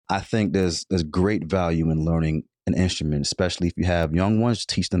I think there's great value in learning an instrument, especially if you have young ones.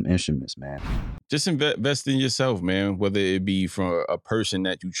 Teach them instruments, man. Just invest in yourself, man, whether it be from a person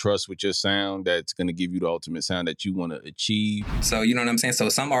that you trust with your sound that's going to give you the ultimate sound that you want to achieve. So, you know what I'm saying? So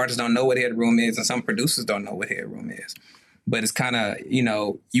some artists don't know what headroom is and some producers don't know what headroom is. But it's kind of,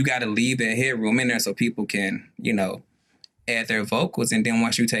 you got to leave that headroom in there so people can, add their vocals. And then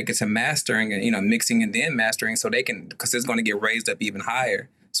once you take it to mastering and, mixing and then mastering, so they can, because it's going to get raised up even higher.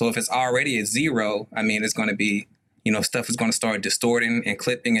 So if it's already at 0, I mean, it's going to be, stuff is going to start distorting and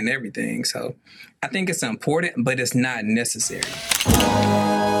clipping and everything. So I think it's important, but it's not necessary.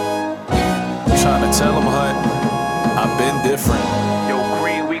 I'm trying to tell them, Hut, I've been different. Yo,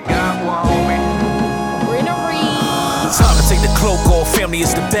 Green, we got one, homie. Time to take the cloak off, family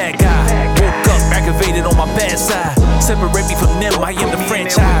is the bad guy. Woke up, aggravated on my bad side. Separate me from them, I am the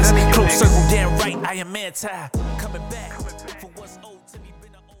franchise. Close circle, damn right, I am anti. Coming back for what's old to me,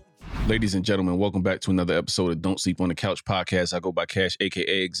 been an old. Ladies and gentlemen, welcome back to another episode of Don't Sleep on the Couch podcast. I go by Cash,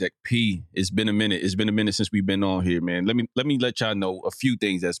 aka Exec P. It's been a minute. It's been a minute since we've been on here, man. Let me let y'all know a few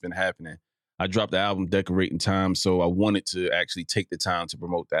things that's been happening. I dropped the album Decorating Time, so I wanted to actually take the time to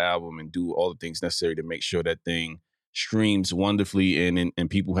promote the album and do all the things necessary to make sure that thing streams wonderfully and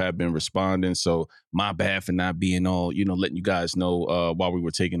people have been responding. So my bad for not being all, letting you guys know while we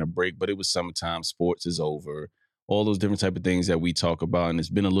were taking a break, but it was summertime, sports is over, all those different type of things that we talk about. And it's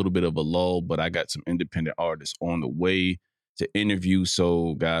been a little bit of a lull, but I got some independent artists on the way to interview.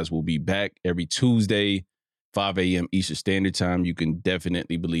 So guys, we'll be back every Tuesday, 5 a.m. Eastern Standard Time. You can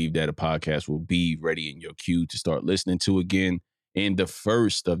definitely believe that a podcast will be ready in your queue to start listening to again. And the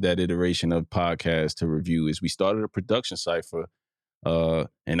first of that iteration of podcast to review is we started a production Cypher.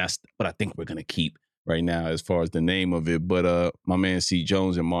 And that's what I think we're going to keep right now as far as the name of it. But my man C.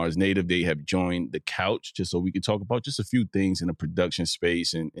 Jones and Mars Native, they have joined the couch just so we can talk about just a few things in the production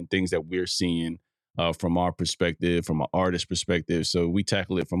space and things that we're seeing from our perspective, from an artist perspective. So we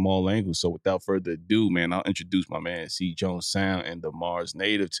tackle it from all angles. So without further ado, man, I'll introduce my man C. Jones Sound and the Mars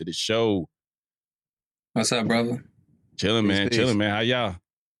Native to the show. What's up, brother? Chilling, man. Peace. Chilling, man. How y'all?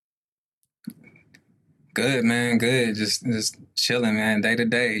 Good, man. Good. Just chilling, man. Day to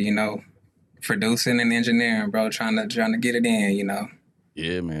day, producing and engineering, bro. Trying to get it in,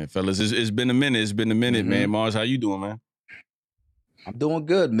 Yeah, man. Fellas, it's been a minute. It's been a minute, man. Mars, how you doing, man? I'm doing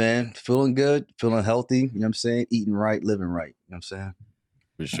good, man. Feeling good, feeling healthy. You know what I'm saying? Eating right, living right. You know what I'm saying?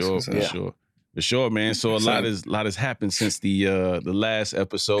 For sure, what's for up. sure. For sure, man. So a lot has happened since the last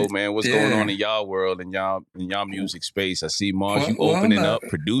episode, man. What's going on in y'all world and y'all music space? I see Mars, you opening up,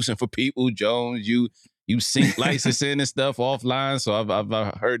 producing for people. Jones, you sync licensing and stuff offline. So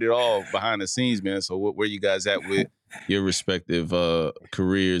I've heard it all behind the scenes, man. So where you guys at with your respective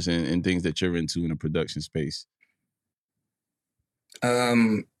careers and things that you're into in the production space?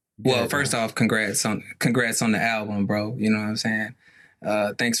 Well, first off, congrats on the album, bro. You know what I'm saying?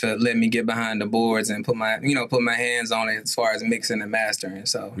 Thanks for letting me get behind the boards and put my hands on it as far as mixing and mastering.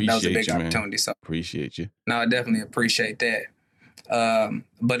 So that was a big opportunity. So appreciate you. No, I definitely appreciate that.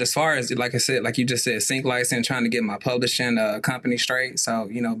 But as far as, like I said, like you just said, sync license, trying to get my publishing company straight. So,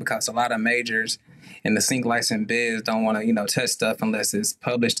 because a lot of majors in the sync license biz don't want to, touch stuff unless it's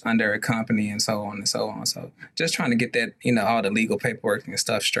published under a company and so on and so on. So just trying to get that, all the legal paperwork and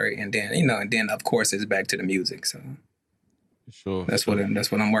stuff straight. And then, of course, it's back to the music. So sure. That's what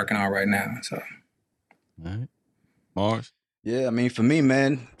I'm working on right now. So, all right. Mars? Yeah, I mean, for me,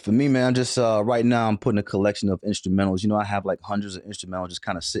 man, I'm just right now I'm putting a collection of instrumentals. I have like hundreds of instrumentals just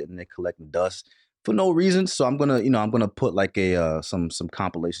kind of sitting there collecting dust for no reason. So I'm gonna put like some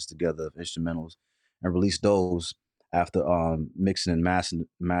compilations together of instrumentals and release those after mixing and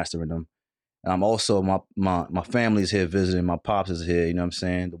mastering them. And I'm also my family's here visiting. My pops is here. You know what I'm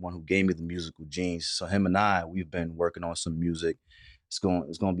saying? The one who gave me the musical genes. So him and we've been working on some music. It's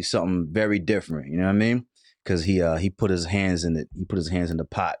going to be something very different. You know what I mean? Because he put his hands in it. He put his hands in the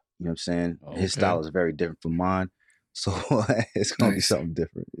pot. You know what I'm saying? Okay. His style is very different from mine. So it's going to be something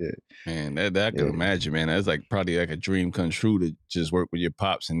different. Yeah. Man, that I can imagine, man. That's like probably like a dream come true to just work with your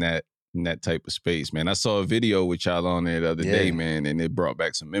pops in that type of space, man. I saw a video with y'all on there the other day, man, and it brought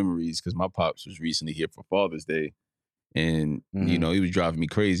back some memories because my pops was recently here for Father's Day. And, he was driving me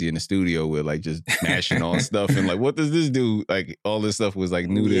crazy in the studio with like just mashing on stuff and like, what does this do? Like all this stuff was like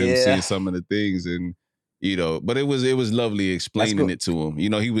new to him, seeing some of the things and, but it was lovely explaining it to him.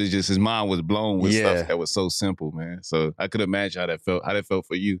 He was just, his mind was blown with stuff that was so simple, man. So I could imagine how that felt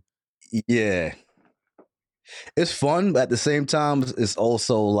for you. Yeah. It's fun, but at the same time, it's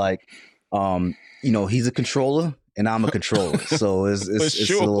also like, he's a controller and I'm a controller. So it's For it's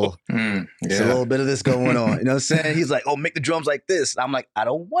sure. a little it's a little bit of this going on. You know what I'm saying? He's like, oh, make the drums like this. I'm like, I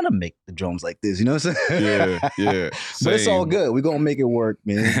don't want to make the drums like this. You know what I'm saying? Yeah. But it's all Same. good. We're gonna make it work,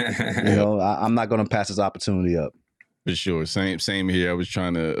 man. You know, I'm not gonna pass this opportunity up. For sure. Same here. I was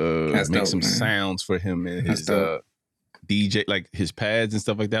trying to That's make dope, some man. sounds for him and That's his dope. DJ, like his pads and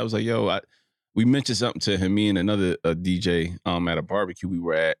stuff like that. I was like, yo, we mentioned something to him, me and another DJ at a barbecue we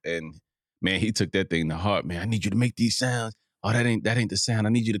were at, and man, he took that thing to heart. Man, I need you to make these sounds. Oh, that ain't the sound.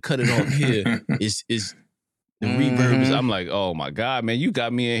 I need you to cut it off here. It's the reverb is. I'm like, oh my God, man, you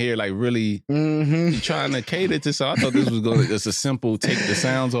got me in here like really trying to cater to something. I thought this was going to just a simple take the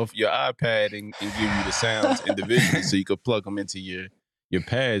sounds off your iPad and give you the sounds individually so you could plug them into your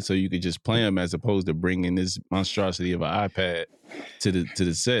pad so you could just play them as opposed to bringing this monstrosity of an iPad to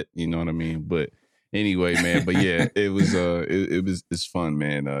the set. You know what I mean? But anyway, man. But yeah, it was it's fun,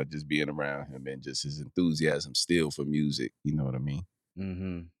 man. Just being around him and just his enthusiasm still for music. You know what I mean?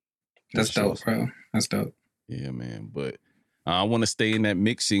 Mm-hmm. That's dope, bro. That's dope. Yeah, man. But I want to stay in that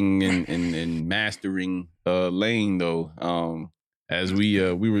mixing and mastering lane though. As we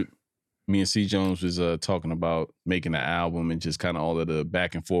were, me and C Jones was talking about making an album and just kind of all of the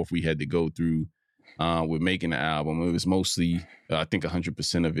back and forth we had to go through with making the album. It was mostly, I think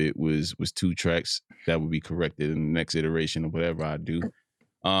 100% of it was 2 tracks that would be corrected in the next iteration of whatever I do.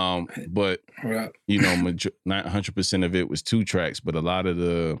 But you know, not 100% of it was 2 tracks, but a lot of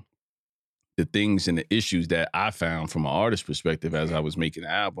the things and the issues that I found from an artist perspective as I was making the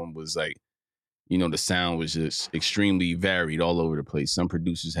album was like, you know, the sound was just extremely varied all over the place. Some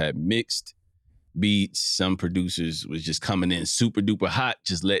producers had mixed beats. Some producers was just coming in super duper hot,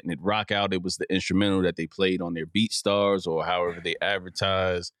 just letting it rock out. It was the instrumental that they played on their BeatStars or however they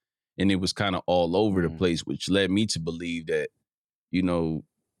advertised. And it was kind of all over the place, which led me to believe that, you know,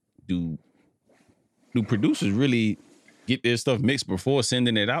 do producers really get their stuff mixed before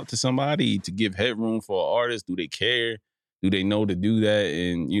sending it out to somebody to give headroom for an artist? Do they care? Do they know to do that?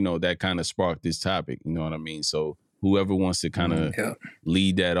 And, you know, that kind of sparked this topic. You know what I mean? So whoever wants to kind of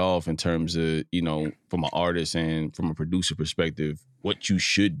lead that off in terms of, you know, from an artist and from a producer perspective, what you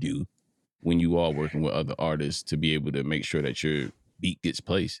should do when you are working with other artists to be able to make sure that your beat gets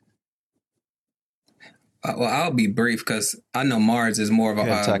placed. Well, I'll be brief because I know Mars is more of a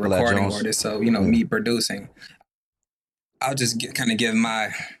recording artist. So, you know, me producing, I'll just kind of give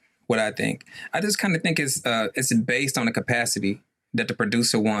what I think. I just kind of think it's based on the capacity that the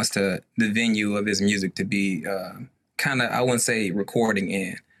producer wants the venue of his music to be kind of, I wouldn't say recording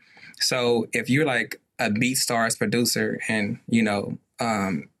in. So if you're like a BeatStars producer and, you know,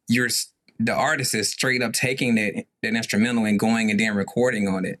 the artist is straight up taking that instrumental and going and then recording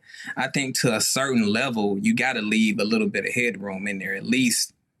on it, I think to a certain level, you got to leave a little bit of headroom in there, at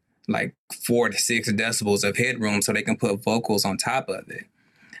least like 4 to 6 decibels of headroom so they can put vocals on top of it.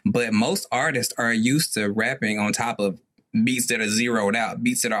 But most artists are used to rapping on top of beats that are zeroed out,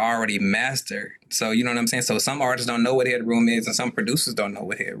 beats that are already mastered. So, you know what I'm saying? So some artists don't know what headroom is and some producers don't know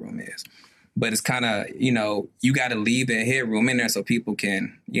what headroom is. But it's kind of, you know, you got to leave that headroom in there so people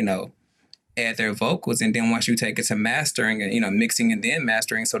can, you know, add their vocals. And then once you take it to mastering and, you know, mixing and then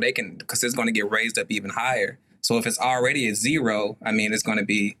mastering so they can, because it's going to get raised up even higher. So if it's already at 0, I mean, it's going to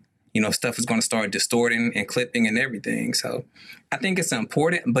be, you know, stuff is going to start distorting and clipping and everything. So I think it's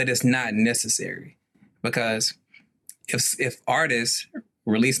important, but it's not necessary, because if artists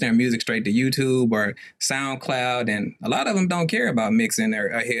release their music straight to YouTube or SoundCloud, and a lot of them don't care about mixing their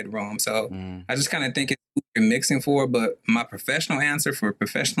headroom. So I just kind of think it's who you're mixing for. But my professional answer for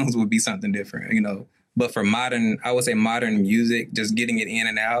professionals would be something different, you know. But for modern, I would say modern music, just getting it in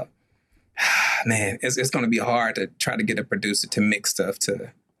and out, man, it's going to be hard to try to get a producer to mix stuff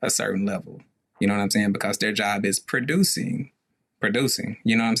to a certain level. You know what I'm saying? Because their job is producing.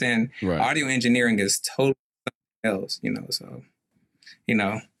 You know what I'm saying? Right. Audio engineering is totally something else, you know. So, you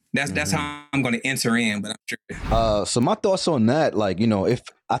know, that's how I'm going to enter in. But I'm sure. So my thoughts on that, like, you know,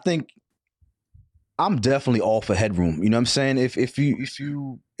 I think I'm definitely all for headroom. You know what I'm saying?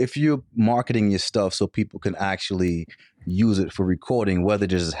 If you're marketing your stuff so people can actually use it for recording, whether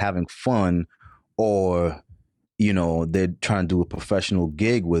just having fun or, you know, they're trying to do a professional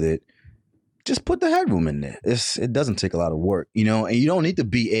gig with it, just put the headroom in there. It doesn't take a lot of work, you know, and you don't need to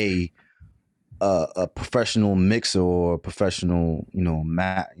be a professional mixer or a professional, you know,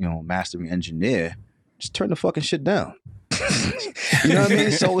 mastering engineer. Just turn the fucking shit down. You know what I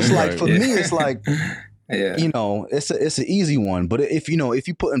mean? So it's like, for me, it's like, you know, it's an easy one. But if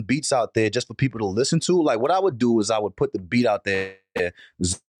you're putting beats out there just for people to listen to, like what I would do is I would put the beat out there,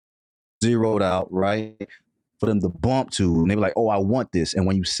 zeroed out, right? For them to bump to, and they be like, oh, I want this. And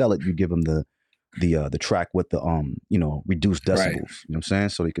when you sell it, you give them the the track with the reduced decibels. Right. You know what I'm saying?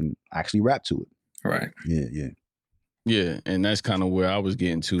 So they can actually rap to it. Right. Yeah. Yeah, and that's kind of where I was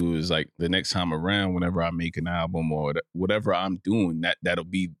getting to is like the next time around, whenever I make an album or whatever I'm doing, that'll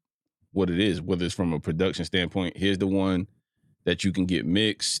be what it is. Whether it's from a production standpoint, here's the one that you can get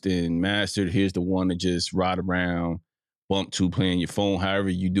mixed and mastered. Here's the one to just ride around, bump to, playing your phone,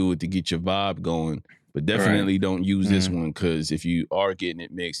 however you do it to get your vibe going. But definitely don't use this one, because if you are getting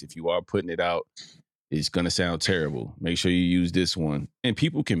it mixed, if you are putting it out, it's going to sound terrible. Make sure you use this one. And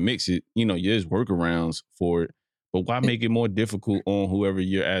people can mix it. There's workarounds for it. But why make it more difficult on whoever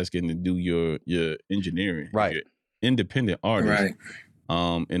you're asking to do your engineering? Right. Your independent artists.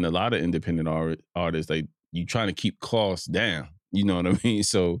 Right. And a lot of independent artists, like, you trying to keep costs down. You know what I mean?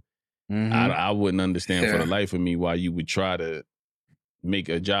 So I wouldn't understand for the life of me why you would try to make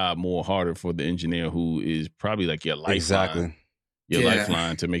a job more harder for the engineer who is probably like your lifeline. Exactly. Your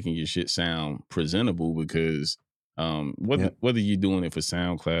lifeline to making your shit sound presentable, because whether you're doing it for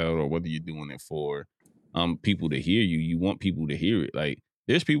SoundCloud or whether you're doing it for people to hear you, you want people to hear it. Like,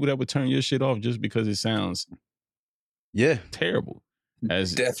 there's people that would turn your shit off just because it sounds terrible.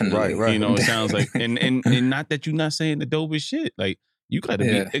 As Definitely. Right. It sounds like and not that you're not saying the dopest shit. Like, you gotta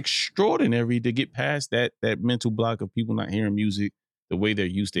be extraordinary to get past that mental block of people not hearing music the way they're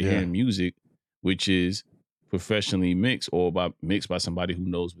used to hearing music, which is professionally mixed or mixed by somebody who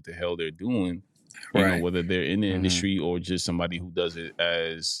knows what the hell they're doing. You know, whether they're in the industry or just somebody who does it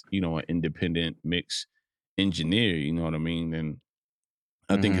as, an independent mix engineer, you know what I mean? And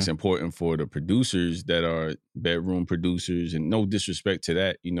I think it's important for the producers that are bedroom producers, and no disrespect to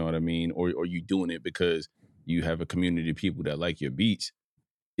that, you know what I mean? Or you doing it because you have a community of people that like your beats,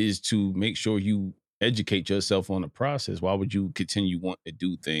 is to make sure you educate yourself on the process. Why would you continue want to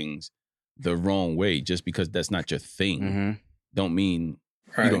do things the wrong way just because that's not your thing? Don't mean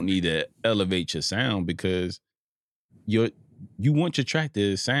you don't need to elevate your sound, because you want your track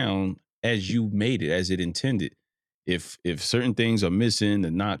to sound as you made it, as it intended. If certain things are missing,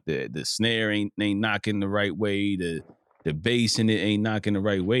 the snare ain't knocking the right way, the bass in it ain't knocking the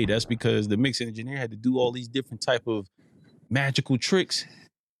right way, that's because the mix engineer had to do all these different type of magical tricks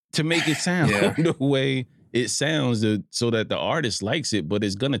to make it sound the way it sounds, so that the artist likes it. But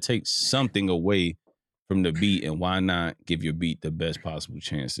it's gonna take something away from the beat, and why not give your beat the best possible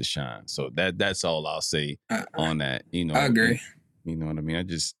chance to shine? So that's all I'll say on that. I agree. You know what I mean? I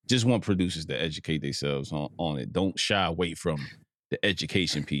just want producers to educate themselves on it. Don't shy away from the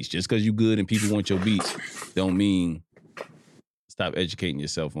education piece. Just because you good and people want your beats, don't mean stop educating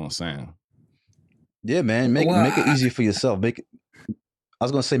yourself on sound. Yeah, man. Make it easy for yourself. I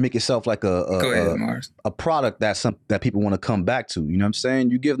was gonna say, make yourself like a product that people want to come back to. You know what I'm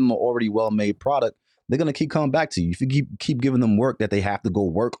saying? You give them an already well-made product, they're gonna keep coming back to you. If you keep giving them work that they have to go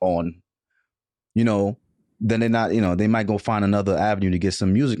work on, then they're not, they might go find another avenue to get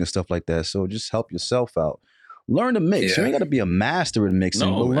some music and stuff like that. So just help yourself out. Learn to mix. You ain't got to be a master in mixing,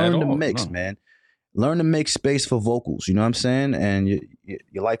 but learn to mix, man. Learn to make space for vocals. You know what I'm saying? And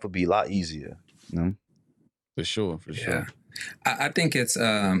your life will be a lot easier. For sure. I think it's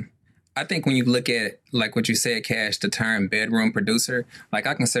I think when you look at, like what you said, Cash, the term bedroom producer, like,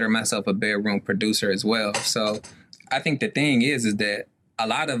 I consider myself a bedroom producer as well. So I think the thing is that a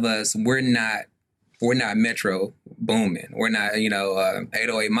lot of us, we're not Metro booming. We're not,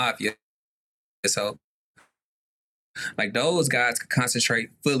 808 Mafia. So, like, those guys could concentrate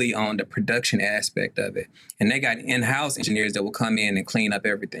fully on the production aspect of it. And they got in-house engineers that will come in and clean up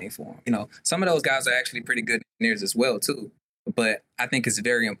everything for them. Some of those guys are actually pretty good engineers as well, too. But I think it's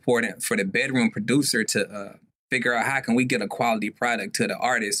very important for the bedroom producer to figure out how can we get a quality product to the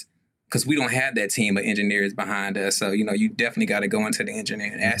artist, because we don't have that team of engineers behind us. So, you definitely got to go into the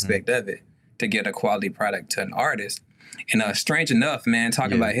engineering aspect of it to get a quality product to an artist. And strange enough, man,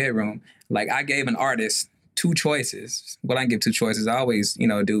 talking about Headroom, like, I gave an artist 2 choices. Well, I give 2 choices. I always,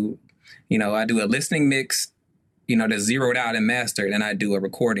 I do a listening mix, that's zeroed out and mastered, and I do a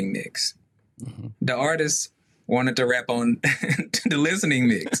recording mix. The artist wanted to rap on the listening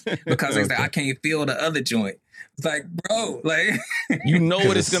mix because he's like, I can't feel the other joint. It's like, bro, like, you know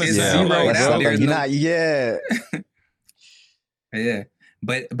what it's gonna sound like, bro. Yeah.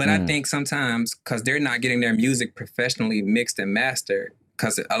 But I think sometimes, because they're not getting their music professionally mixed and mastered,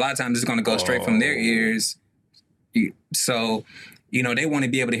 because a lot of times it's going to go straight from their ears. So, they want to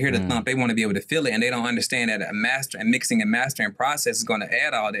be able to hear the thump. They want to be able to feel it. And they don't understand that a mixing and mastering process is going to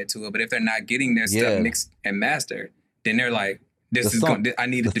add all that to it. But if they're not getting their stuff mixed and mastered, then they're like, I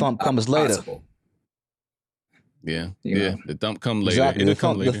need the thump comes later. Yeah. The thump comes later.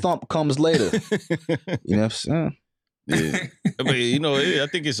 Exactly. The thump comes later. You know what I'm saying? Yeah. But I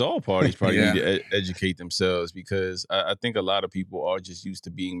think it's all parties probably Yeah. need to educate themselves, because I think a lot of people are just used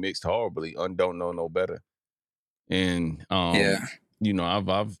to being mixed horribly and don't know no better. And Yeah. I've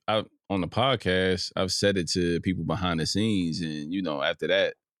on the podcast, I've said it to people behind the scenes, and after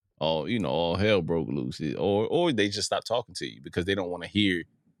that, all hell broke loose, or they just stop talking to you because they don't want to hear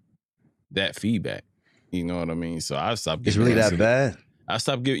that feedback. You know what I mean? So I stopped It's giving really that bad? I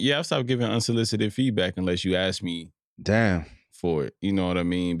stopped giving unsolicited feedback unless you ask me Damn. for it. You know what I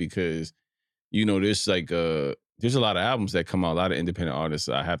mean? Because there's there's a lot of albums that come out, a lot of independent artists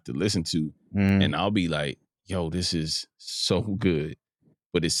I have to listen to, and I'll be like, yo, this is so good,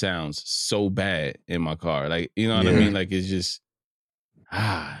 but it sounds so bad in my car. Like, you know what I mean? Like, it's just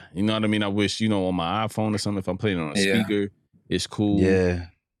you know what I mean? I wish, on my iPhone or something, if I'm playing it on a speaker, it's cool. Yeah.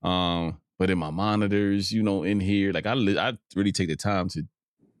 But in my monitors, in here, like I really take the time to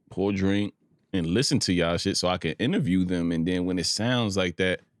pour a drink and listen to y'all shit so I can interview them. And then when it sounds like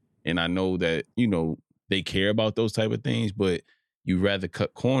that, and I know that, they care about those type of things, but you rather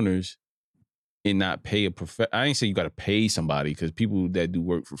cut corners and not pay I ain't say you got to pay somebody, because people that do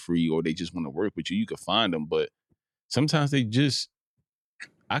work for free or they just want to work with you, you can find them. But sometimes they just,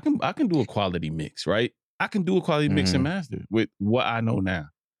 I can do a quality mix, right? I can do a quality mix and master with what I know now.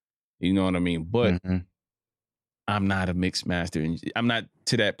 You know what I mean? But I'm not a mix master, and I'm not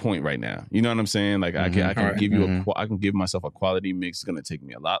to that point right now. You know what I'm saying? Like I can give you I can give myself a quality mix. It's gonna take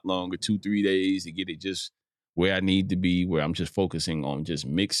me a lot longer, 2-3 days to get it just where I need to be, where I'm just focusing on just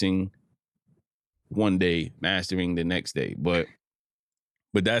mixing one day, mastering the next day. But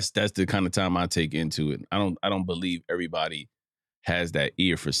that's the kind of time I take into it. I don't believe everybody has that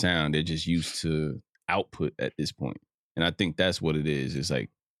ear for sound. They're just used to output at this point. And I think that's what it is. It's like,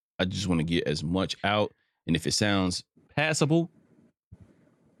 I just want to get as much out. And if it sounds passable,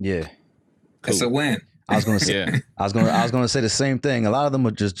 yeah, cool. It's a win. I was gonna say, I was gonna say the same thing. A lot of them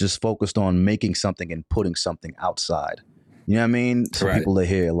are just focused on making something and putting something outside. You know what I mean? For people to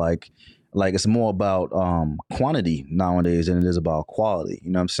hear, like it's more about quantity nowadays than it is about quality.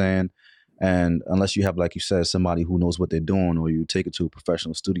 You know what I'm saying? And unless you have, like you said, somebody who knows what they're doing, or you take it to a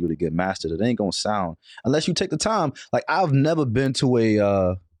professional studio to get mastered, it ain't gonna sound unless you take the time. Like, I've never been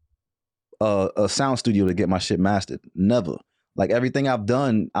to a sound studio to get my shit mastered. Never. Like, everything I've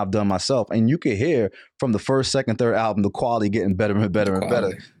done myself. And you can hear from the first, second, third album, the quality getting better and better and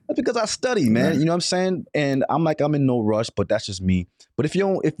better. That's because I study, man. You know what I'm saying? And I'm in no rush, but that's just me. But if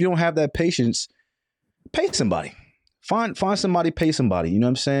you don't have that patience, pay somebody. Find somebody, pay somebody. You know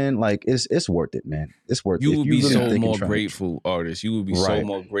what I'm saying? Like, it's worth it, man. It's worth it. You would be so more grateful, artist. You would be so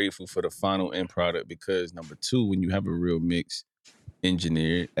more grateful for the final end product, because number two, when you have a real mix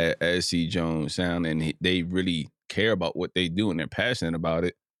engineer at C. Jones Sound, and they really care about what they do and they're passionate about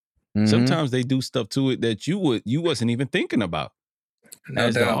it, sometimes they do stuff to it that you wasn't even thinking about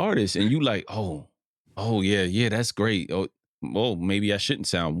as the artist, and you like, oh yeah, that's great. Oh, maybe I shouldn't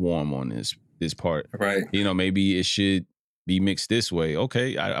sound warm on this part, right? Maybe it should be mixed this way.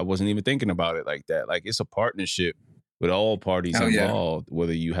 Okay, I wasn't even thinking about it like that. Like, it's a partnership with all parties involved,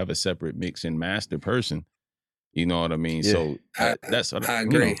 whether you have a separate mix and master person. You know what I mean? Yeah. So that's what I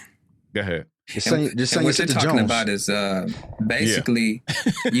agree. Go ahead. Just what you're talking about is basically,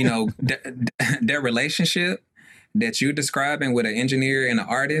 their relationship that you're describing with an engineer and an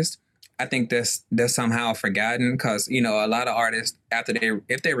artist. I think that's somehow forgotten, because a lot of artists,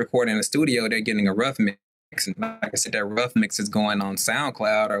 if they record in a studio, they're getting a rough mix. And like I said, that rough mix is going on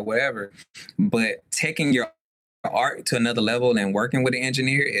SoundCloud or whatever. But taking your art to another level and working with an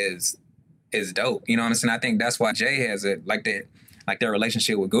engineer is dope. You know what I'm saying? I think that's why Jay has it like that. Like, their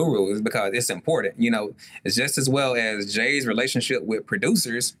relationship with Guru is because it's important. It's just as well as Jay's relationship with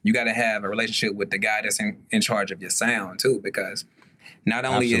producers. You got to have a relationship with the guy that's in charge of your sound too, because not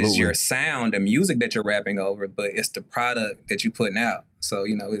only is your sound the music that you're rapping over, but it's the product that you're putting out. So,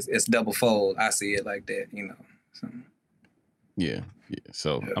 it's double fold. I see it like that, So. Yeah.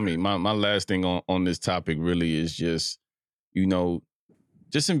 So, I mean, my last thing on this topic really is just,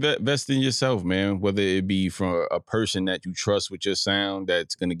 just invest in yourself, man, whether it be from a person that you trust with your sound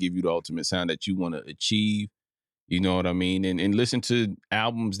that's going to give you the ultimate sound that you want to achieve. You know what I mean? And listen to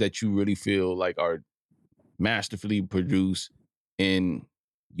albums that you really feel like are masterfully produced, and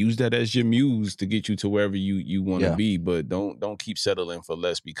use that as your muse to get you to wherever you want to be. But don't keep settling for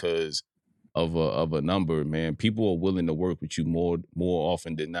less because of a number, man. People are willing to work with you more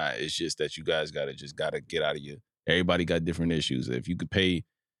often than not. It's just that you guys gotta get out of your. Everybody got different issues. If you could pay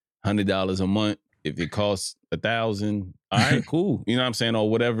 $100 a month, if it costs $1,000, all right, cool. You know what I'm saying? Or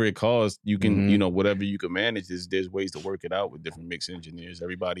whatever it costs, you can, whatever you can manage. There's ways to work it out with different mix engineers.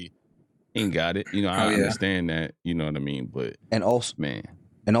 Everybody ain't got it. You know, I Oh, yeah. understand that. You know what I mean? But And also, man,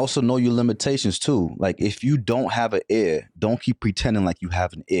 know your limitations too. Like if you don't have an ear, don't keep pretending like you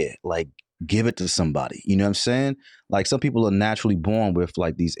have an ear. Like give it to somebody. You know what I'm saying? Like some people are naturally born with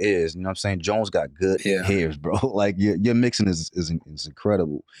like these ears. You know what I'm saying? Jones got good Yeah. ears, bro. Like your mixing is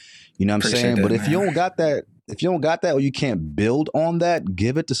incredible. You know what I'm Appreciate saying? that, But if you man. don't got that, or you can't build on that,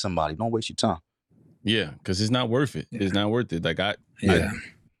 give it to somebody. Don't waste your time. yeah, because it's not worth it. It's not worth it. Like Yeah.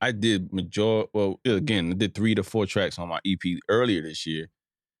 I did again, I did 3 to 4 tracks on my EP earlier this year,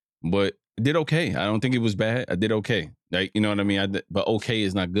 but I did okay. I don't think it was bad. I did okay. Like, you know what I mean? But okay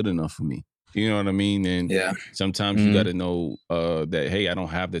is not good enough for me. You know what I mean? And Yeah. sometimes you got to know that, hey, I don't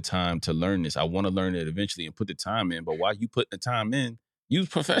have the time to learn this. I want to learn it eventually and put the time in. But while you put the time in, use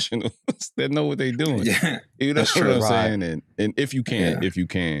professionals that know what they're doing. Yeah. You know That's what true. I'm Right. saying? And if you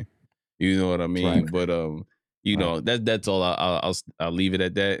can, you know what I mean? Right. But you know, that's all. I'll leave it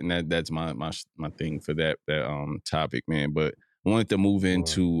at that, and that's my thing for that topic, man. But I wanted to move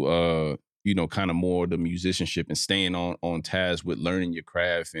into you know, kind of more the musicianship and staying on task with learning your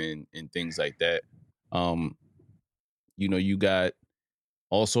craft and things like that. You know, you got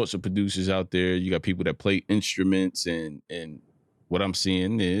all sorts of producers out there. You got people that play instruments, and what I'm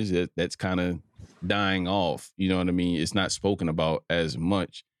seeing is that's kind of dying off. You know what I mean? It's not spoken about as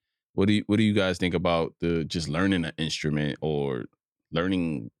much. What do you guys think about the just learning an instrument or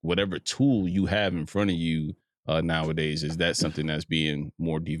learning whatever tool you have in front of you nowadays? Is that something that's being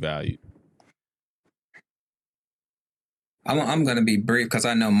more devalued? I'm going to be brief because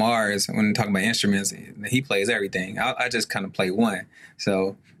I know Mars, when talking about instruments, he plays everything. I just kind of play one.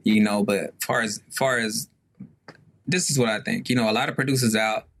 So, you know, but far as this is what I think. You know, a lot of producers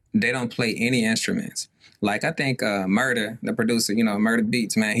out, they don't play any instruments. Like I think Murder, the producer, you know, Murder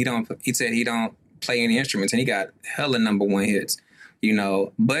Beats, man, he said he don't play any instruments and he got hella #1 hits. You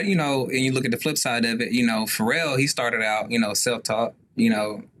know, but you know, and you look at the flip side of it, you know, Pharrell, he started out, you know, self-taught, you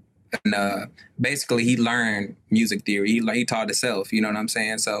know, and basically he learned music theory. He taught himself, you know what I'm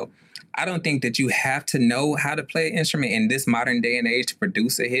saying? So I don't think that you have to know how to play an instrument in this modern day and age to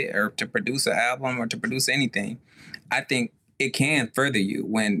produce a hit or to produce an album or to produce anything. I think it can further you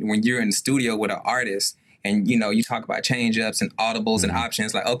when you're in the studio with an artist and, you know, you talk about change ups and audibles and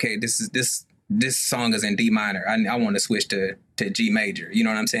options like, okay, this song is in D minor. I want to switch to G major. You know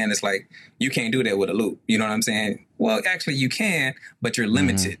what I'm saying? It's like, you can't do that with a loop. You know what I'm saying? Well, actually you can, but you're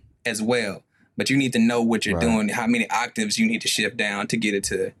limited as well. But you need to know what you're doing, how many octaves you need to shift down to get it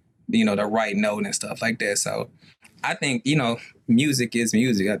to, you know, the right note and stuff like that. So I think, you know, music is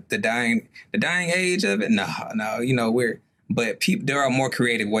music. The dying age of it, no, you know, there are more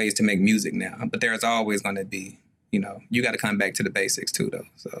creative ways to make music now, but there's always going to be, you know, you got to come back to the basics too, though.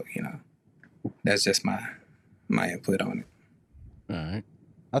 So, you know, that's just my input on it. All right.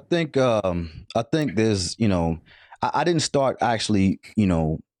 I think there's, you know, I didn't start actually, you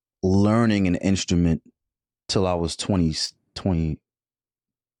know, learning an instrument till I was 28.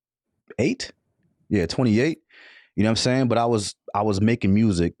 Yeah, 28. You know what I'm saying? But I was making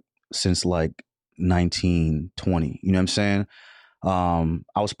music since like 19, 20. You know what I'm saying? I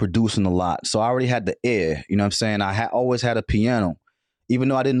was producing a lot. So I already had the ear. You know what I'm saying? I always had a piano. Even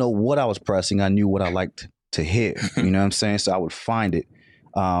though I didn't know what I was pressing, I knew what I liked to hear. You know what I'm saying? So I would find it.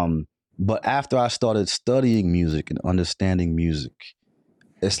 But after I started studying music and understanding music,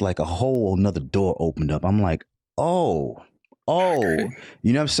 it's like a whole another door opened up. I'm like, oh,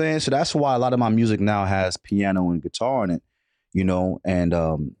 you know what I'm saying? So that's why a lot of my music now has piano and guitar in it, you know, and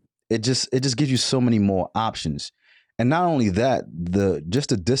it just gives you so many more options. And not only that, the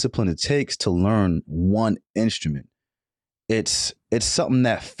discipline it takes to learn one instrument, it's something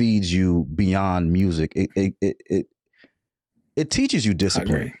that feeds you beyond music. It teaches you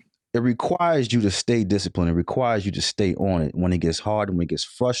discipline. It requires you to stay disciplined. It requires you to stay on it when it gets hard, when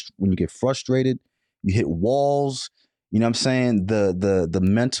you get frustrated, you hit walls. You know what I'm saying? The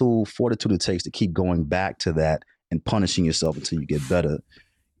mental fortitude it takes to keep going back to that and punishing yourself until you get better.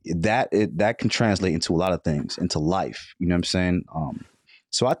 That can translate into a lot of things, into life. You know what I'm saying?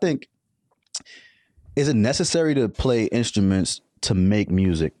 So I think, is it necessary to play instruments to make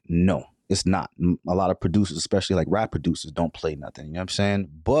music? No, it's not. A lot of producers, especially like rap producers, don't play nothing. You know what I'm saying?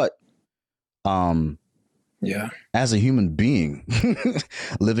 But yeah, as a human being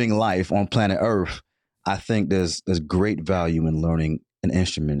living life on planet Earth, I think there's great value in learning an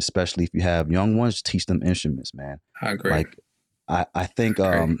instrument, especially if you have young ones. Teach them instruments, man. I agree. Like I think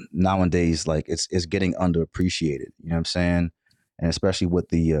nowadays, like it's getting underappreciated. You know what I'm saying? And especially with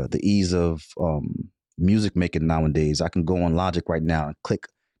the ease of music making nowadays, I can go on Logic right now and click,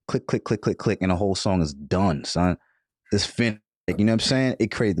 and the whole song is done, son. It's finished. you know what I'm saying?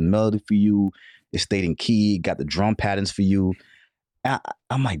 It created the melody for you. It stayed in key. Got the drum patterns for you.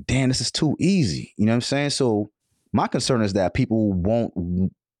 I'm like, damn, this is too easy. You know what I'm saying? So my concern is that people won't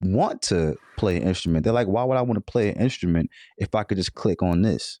want to play an instrument. They're like, why would I want to play an instrument if I could just click on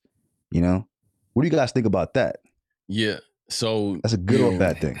this? You know? What do you guys think about that? Yeah. So that's a good or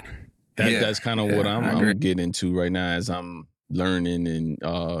bad thing. That's kind of what I'm getting into right now as I'm learning and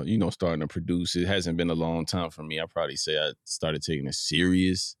starting to produce. It hasn't been a long time for me. I probably say I started taking it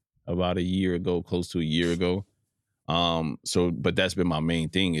serious about a year ago, close to a year ago. But that's been my main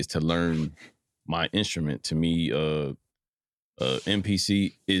thing, is to learn my instrument. To me,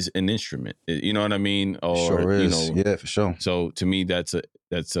 MPC is an instrument. You know what I mean? Or sure is. Yeah, for sure. So to me, that's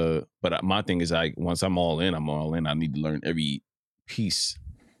but my thing is, once I'm all in, I need to learn every piece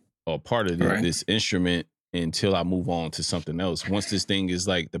or part of this instrument until I move on to something else. Once this thing is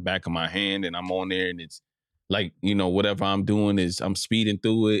like the back of my hand and I'm on there and it's like, whatever I'm doing is I'm speeding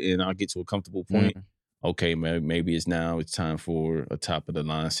through it and I'll get to a comfortable point. Okay, maybe it's time for a top of the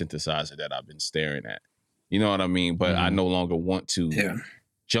line synthesizer that I've been staring at. You know what I mean? But I no longer want to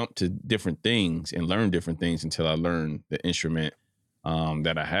jump to different things and learn different things until I learn the instrument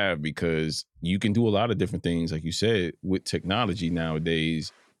that I have, because you can do a lot of different things, like you said, with technology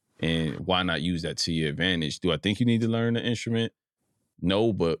nowadays. And why not use that to your advantage? Do I think you need to learn the instrument?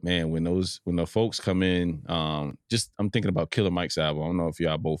 No, but man, when the folks come in, I'm thinking about Killer Mike's album. I don't know if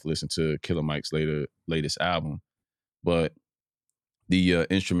y'all both listened to Killer Mike's latest album, but the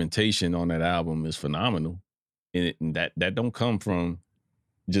instrumentation on that album is phenomenal, and that don't come from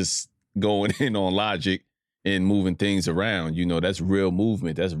just going in on Logic and moving things around. That's real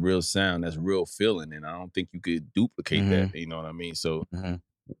movement, that's real sound, that's real feeling, and I don't think you could duplicate that. You know what I mean? So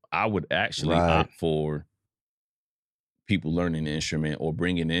I would actually opt for people learning the instrument or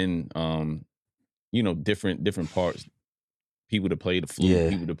bringing in, different parts, people to play the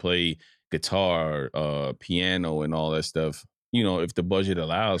flute, people to play guitar, piano, and all that stuff. If the budget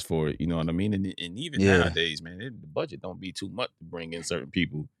allows for it, you know what I mean? And even nowadays, man, the budget don't be too much to bring in certain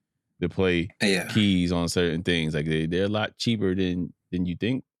people to play keys on certain things. Like they're a lot cheaper than you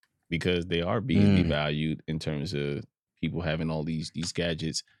think, because they are being devalued in terms of people having all these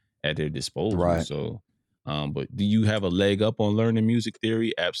gadgets at their disposal. Right. So, but do you have a leg up on learning music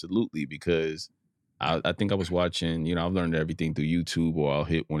theory? Absolutely, because I think I was watching, I've learned everything through YouTube, or I'll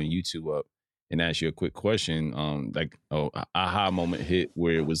hit one of YouTube up and ask you a quick question. Aha moment hit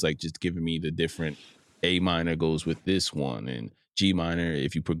where it was like just giving me the different A minor goes with this one, and G minor,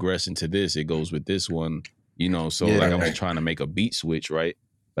 if you progress into this, it goes with this one, so I was trying to make a beat switch, right?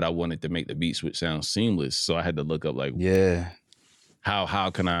 But I wanted to make the beat switch sound seamless. So I had to look up how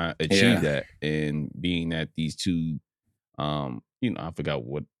can I achieve that? And being that these two, I forgot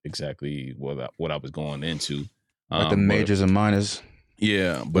what I was going into. Like the majors and minors.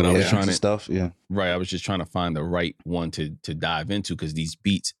 Yeah, but I was trying to stuff. Yeah. Right. I was just trying to find the right one to dive into, because these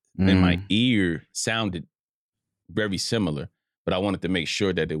beats in my ear sounded very similar, but I wanted to make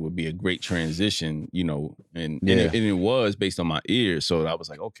sure that it would be a great transition, and it was based on my ear. So I was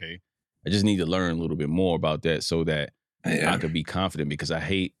like, okay, I just need to learn a little bit more about that so that I could be confident, because I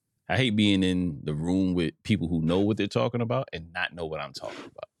hate being in the room with people who know what they're talking about and not know what I'm talking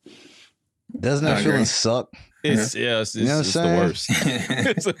about. Doesn't that feeling suck? It's the worst.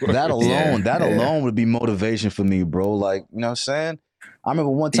 It's the worst. That alone would be motivation for me, bro. Like, you know what I'm saying? I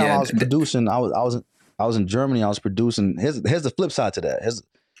remember one time I was producing. I was in Germany. I was producing. Here's the flip side to that.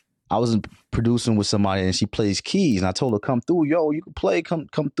 I was producing with somebody and she plays keys, and I told her, come through, yo, you can play, come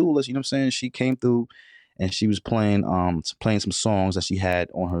through. Let's, you know what I'm saying? She came through and she was playing some songs that she had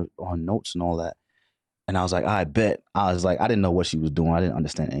on her notes and all that. And I was like, I bet. I was like, I didn't know what she was doing. I didn't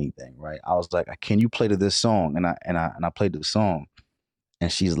understand anything, right? I was like, can you play to this song? And I played the song,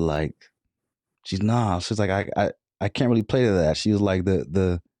 and she's like, she's like, I can't really play to that. She was like,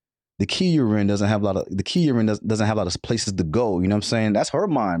 the key you're in doesn't have a lot of places to go. You know what I'm saying? That's her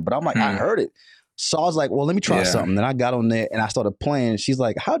mind. But I'm like, I heard it. So I was like, well, let me try something. Then I got on there and I started playing. She's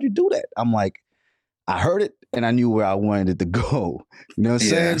like, how'd you do that? I'm like, I heard it and I knew where I wanted it to go. You know what I'm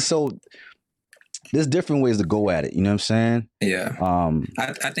saying? So there's different ways to go at it. You know what I'm saying? Yeah.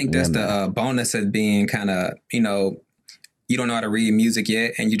 I think that's the bonus of being kind of, you don't know how to read music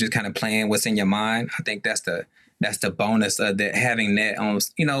yet, and you just kind of playing what's in your mind. I think that's the bonus of that, having that on,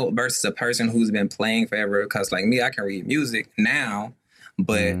 versus a person who's been playing forever. Because like me, I can read music now,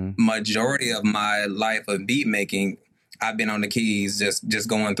 but majority of my life of beat making, I've been on the keys, just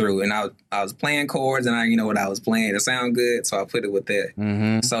going through, and I was playing chords, and I what I was playing. It sound good, so I put it with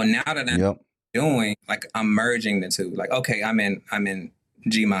that. So now that I'm doing, like, I'm merging the two. Like, okay, I'm in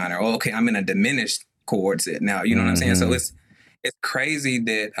G minor. Or, okay, I'm in a diminished chord set now. You know what I'm saying? So it's crazy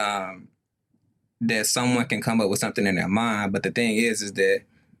that that someone can come up with something in their mind, but the thing is that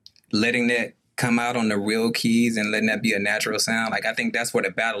letting that come out on the real keys and letting that be a natural sound, like I think that's where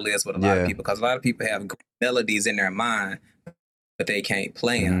the battle is with a lot of people, because a lot of people have melodies in their mind, but they can't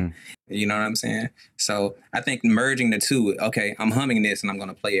play them. You know what I'm saying? So I think merging the two, okay, I'm humming this and I'm going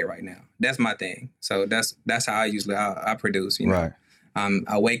to play it right now. That's my thing. So that's how I usually I produce, you know. Right.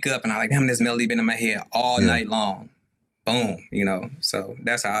 I wake up and I'm like, damn, this melody been in my head all night long. Boom, you know. So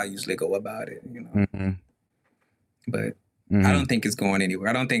that's how I usually go about it, you know. But I don't think it's going anywhere.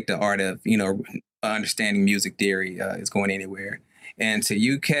 I don't think the art of, you know, understanding music theory is going anywhere. And to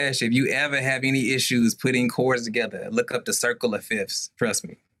you, Cash, if you ever have any issues putting chords together, look up the circle of fifths. Trust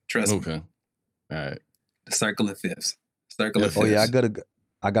me. Okay. All right. The circle of fifths. Circle of fifths. Oh yeah, I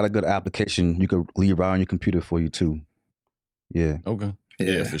got a good application you could leave right on your computer for you too. Yeah. Okay.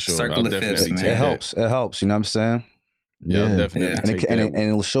 Yeah, for sure. Circle of fifths, man. It helps. It helps. You know what I'm saying? Yeah, I'll definitely. And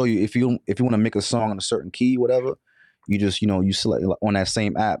it'll show you if you want to make a song in a certain key, whatever. You just, you know, you select on that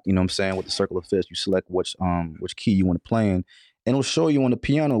same app, you know what I'm saying, with the circle of fifths, you select which key you want to play in, and it'll show you on the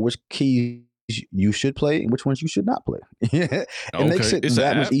piano which keys you should play and which ones you should not play. It makes it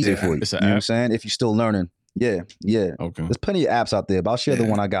that much easier for you. You know what I'm saying? If you're still learning. Yeah. Okay. There's plenty of apps out there, but I'll share the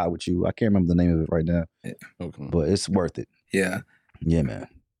one I got with you. I can't remember the name of it right now. Okay. But it's worth it. Yeah. Yeah, man.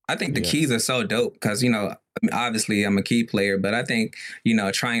 I think the keys are so dope because, you know, obviously I'm a key player, but I think, you know,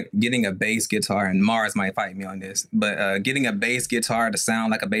 getting a bass guitar, and Mars might fight me on this, but getting a bass guitar to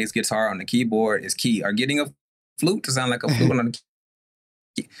sound like a bass guitar on the keyboard is key, or getting a flute to sound like a flute on the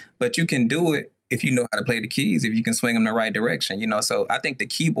key. But you can do it if you know how to play the keys, if you can swing them the right direction, you know. So I think the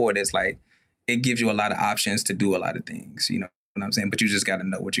keyboard is like, it gives you a lot of options to do a lot of things, you know what I'm saying? But you just got to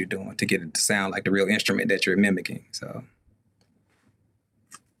know what you're doing to get it to sound like the real instrument that you're mimicking, so...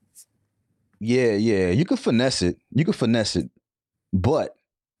 Yeah, you can finesse it. But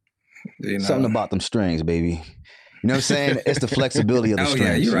something about them strings, baby. You know what I'm saying? It's the flexibility of the strings.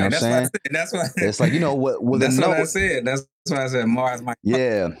 Yeah, you're right. You know what I'm saying? That's why. It's like, you know what? Well, that's what I said. That's why I said Mars might.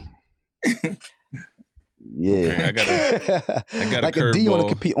 Yeah. Yeah. Okay, I got like a D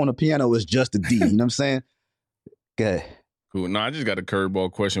curveball. on the piano is just a D. You know what I'm saying? Okay. Cool. No, I just got a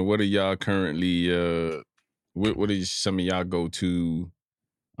curveball question. What are y'all currently? What are some of y'all go to?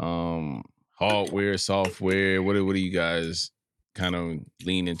 Hardware, software, what are you guys kind of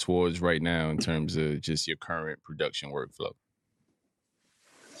leaning towards right now in terms of just your current production workflow?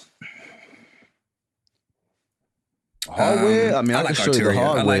 Hardware? I mean, I like can show you the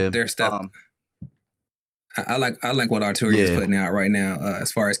hardware. I like their stuff. I like what Arturia is putting out right now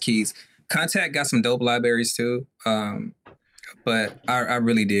as far as keys. Contact got some dope libraries too, but I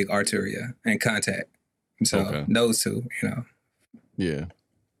really dig Arturia and Contact. So those two, you know. Yeah,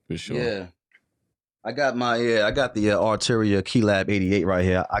 for sure. Yeah. I got the Arturia Keylab 88 right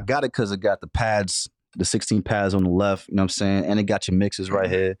here. I got it because it got the pads, the 16 pads on the left, you know what I'm saying? And it got your mixes right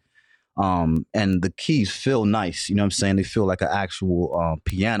here. And the keys feel nice, you know what I'm saying? They feel like an actual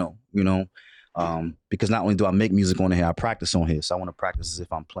piano, you know? Because not only do I make music on here, I practice on here. So I want to practice as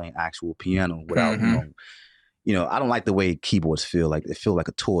if I'm playing actual piano without, you know, I don't like the way keyboards feel. Like they feel like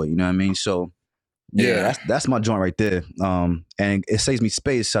a toy, you know what I mean? So yeah, that's my joint right there. And it saves me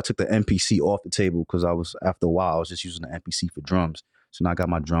space. So I took the MPC off the table because after a while I was just using the MPC for drums. So now I got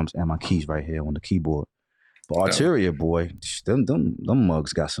my drums and my keys right here on the keyboard. But Arturia, boy, them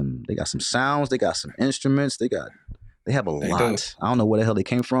mugs got some sounds, they got some instruments, they have a lot. I don't know where the hell they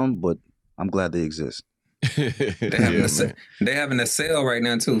came from, but I'm glad they exist. They're having a sale right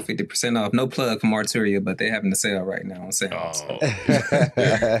now too, 50% off. No plug from Arturia, but they're having a sale right now on sale. Oh.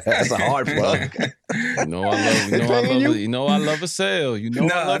 That's a hard plug. I love a sale. You know I love a sale. You know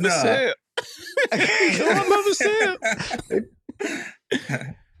I love a sale.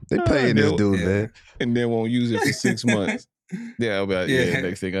 They paying this dude, man. And then won't use it for 6 months. Yeah,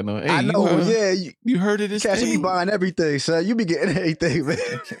 next thing I know. Hey, I know, you heard of this Cash, thing? you be buying everything, son. You be getting everything, man.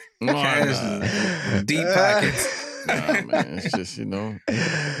 Deep pockets. Nah, man. It's just, you know,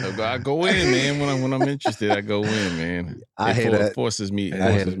 I go in, man. When I'm interested, I go in, man. It forces me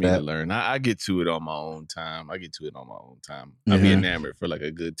to learn. I get to it on my own time. I'll be enamored for like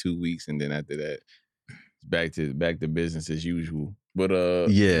a good 2 weeks, and then after that, it's back to business as usual. But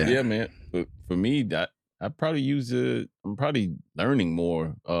yeah, man. But for me, I probably I'm probably learning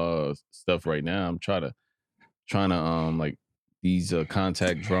more stuff right now. I'm trying to like these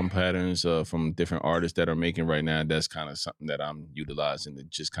contact drum patterns from different artists that are making right now. That's kind of something that I'm utilizing to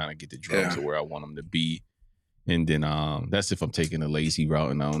just kind of get the drums to where I want them to be. And then that's if I'm taking a lazy route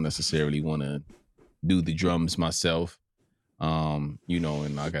and I don't necessarily want to do the drums myself.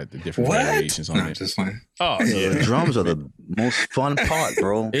 And I got the different What? variations on it. Just fine. Oh The yeah. drums are the most fun part,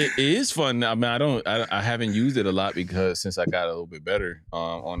 bro. It is fun. I mean, I haven't used it a lot because since I got a little bit better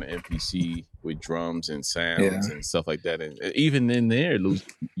on the MPC with drums and sounds and stuff like that, and even in there,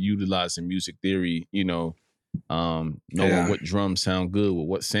 utilizing music theory, knowing what drums sound good with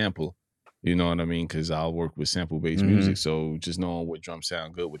what sample. You know what I mean? Because I'll work with sample-based music, so just knowing what drums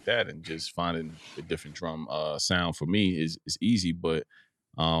sound good with that, and just finding a different drum sound for me is easy. But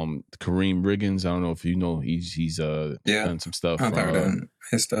Kareem Riggins, I don't know if you know, he's done some stuff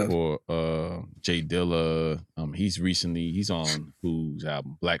his stuff for Jay Dilla. He's on whose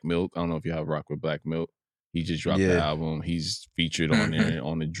album Black Milk. I don't know if you have rock with Black Milk. He just dropped the album. He's featured on there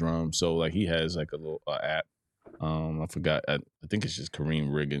on the drum. So like he has like a little app. I forgot. I think it's just Kareem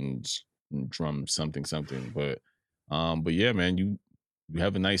Riggins drum something. But yeah, man, you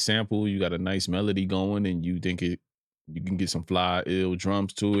have a nice sample. You got a nice melody going, and you think you can get some fly ill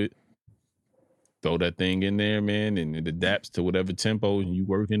drums to it. Throw that thing in there, man, and it adapts to whatever tempo you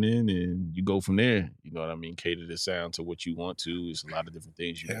working in, and you go from there. You know what I mean? Cater the sound to what you want to. There's a lot of different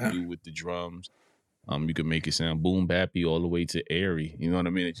things you can do with the drums. You can make it sound boom bappy all the way to airy. You know what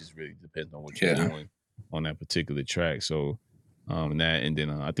I mean? It just really depends on what you're doing on that particular track. So and then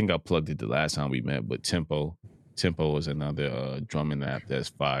I think I plugged it the last time we met, but Tempo is another drumming app that's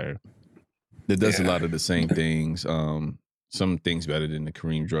fire. That does a lot of the same things. Some things better than the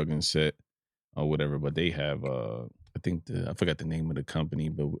Kareem Druggins set or whatever, but they have I forgot the name of the company,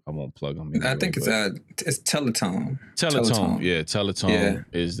 but I won't plug them. Anyway, I think it's Teletone. Teletone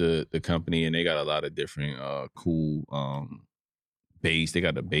is the company, and they got a lot of different cool bass. They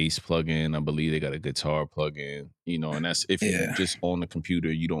got a bass plugin. I believe they got a guitar plugin. And that's if you just on the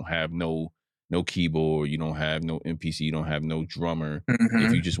computer, you don't have no keyboard, you don't have no MPC, you don't have no drummer.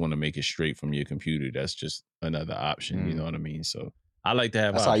 If you just want to make it straight from your computer, that's just another option. You know what I mean? So I like to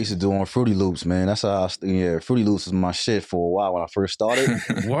have That's options. how I used to do on Fruity Loops, man. That's how Fruity Loops was my shit for a while when I first started.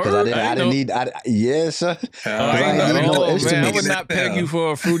 Because I didn't need sir. I would not peg you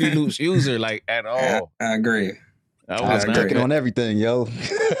for a Fruity Loops user like at all. I agree. I was clicking on everything, yo. You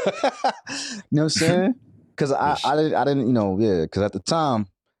know what I'm saying? Because I didn't, because at the time,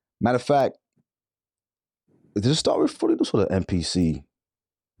 matter of fact, did it start with Fruity Loops or the MPC?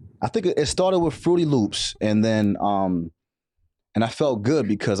 I think it started with Fruity Loops, and then and I felt good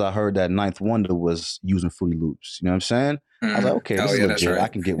because I heard that Ninth Wonder was using Fruity Loops. You know what I'm saying? I was like, okay, this is legit. Right. I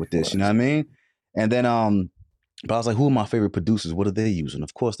can get with this. You know what I mean? And then but I was like, who are my favorite producers? What are they using?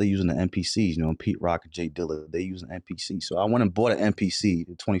 Of course, they're using the MPCs. Pete Rock and Jay Dilla, they using MPC. So I went and bought an MPC,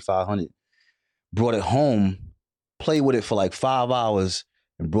 the 2500, brought it home, played with it for like 5 hours,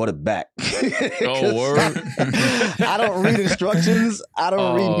 and brought it back. Oh, word! I don't read instructions. I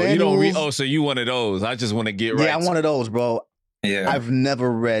don't read manuals. You don't read. So you one of those. I just want to get right. Yeah, I'm one of those, bro. Yeah, I've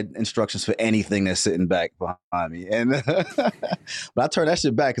never read instructions for anything that's sitting back behind me, and but I turned that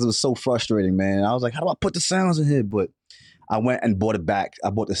shit back because it was so frustrating, man. I was like, how do I put the sounds in here? But I went and bought it back. I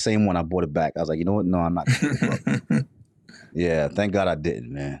bought the same one. I bought it back. I was like, you know what? No, I'm not gonna do it. Yeah, thank God I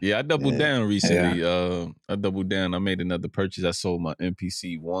didn't, man. Yeah, I doubled down recently. I doubled down. I made another purchase. I sold my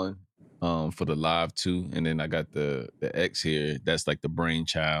MPC 1 for the Live 2, and then I got the X here. That's like the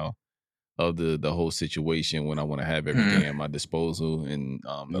brainchild of the whole situation when I want to have everything at my disposal, and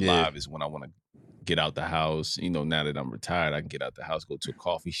the Live is when I want to get out the house. Now that I'm retired, I can get out the house, go to a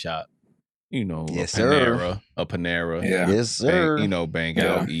coffee shop, Yes, a Panera. Yeah. Yes, sir. Bang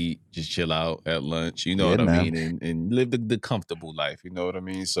out, eat, just chill out at lunch. You know what I mean? And live the comfortable life. You know what I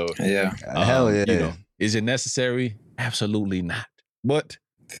mean? So hell yeah. Is it necessary? Absolutely not. But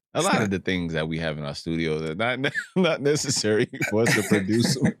a lot of the things that we have in our studios are not necessary for us to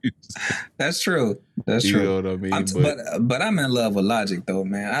produce. That's true. You know what I mean? But I'm in love with Logic, though,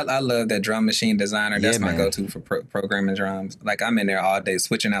 man. I love that Drum Machine Designer. That's my go-to for programming drums. Like, I'm in there all day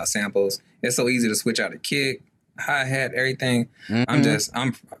switching out samples. It's so easy to switch out a kick, hi-hat, everything. I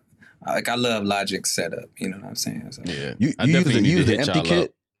love Logic's setup. You know what I'm saying? So. Yeah. You use the empty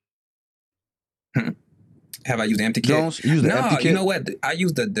kit? Have I used the empty kit? Use the empty kit? You know what? I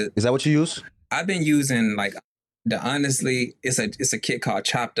use the. Is that what you use? I've been using honestly, it's a kit called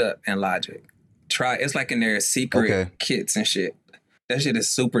Chopped Up in Logic. It's like in their secret kits and shit. That shit is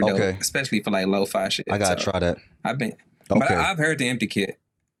super dope, especially for like lo-fi shit. I gotta try that. But I've heard the empty kit.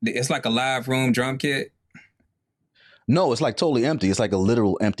 It's like a live room drum kit. No, it's like totally empty. It's like a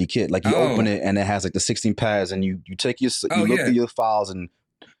literal empty kit. Like you open it and it has like the 16 pads, and you take look through your files and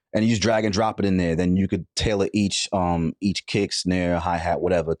you just drag and drop it in there. Then you could tailor each kick, snare, hi-hat,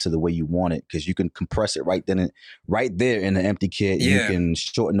 whatever to the way you want it, because you can compress it right there in the empty kit. You can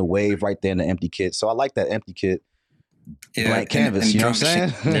shorten the wave right there in the empty kit. So I like that empty kit. blank canvas. and You know what I'm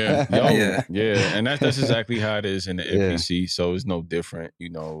drum saying? Yeah, Yeah. and that's exactly how it is in the Yeah. MPC. So it's no different, you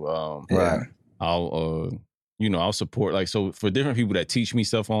know. Right. I'll I'll support, like, so for different people that teach me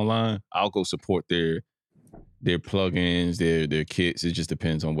stuff online, I'll go support their plugins, their kits. It just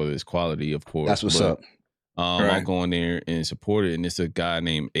depends on whether it's quality, of course. That's what's up. I'll Right. go in there and support it. And it's a guy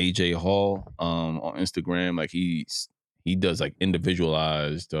named AJ Hall on Instagram. Like he does like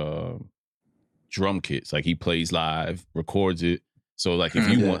individualized drum kits. Like he plays live, records it. So like if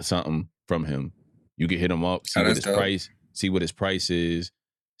you want something from him, you can hit him up, see what his price is,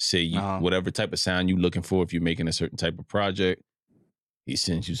 say whatever type of sound you're looking for. If you're making a certain type of project, he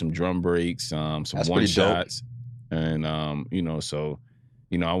sends you some drum breaks, some one shots, and so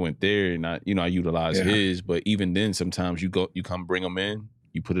I went there and I utilize his. But even then, sometimes you come bring them in,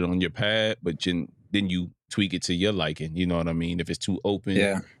 you put it on your pad, but then you tweak it to your liking. You know what I mean? If it's too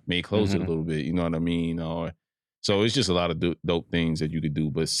open, may close it a little bit. You know what I mean? Or so it's just a lot of dope things that you could do.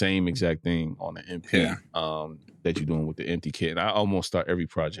 But same exact thing on the MP that you're doing with the empty kit. And I almost start every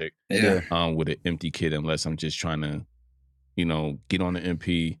project with an empty kit, unless I'm just trying to get on the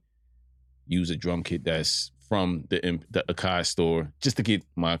MP, use a drum kit that's from the Akai store, just to get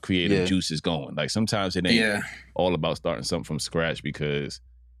my creative juices going. Like sometimes it ain't all about starting something from scratch, because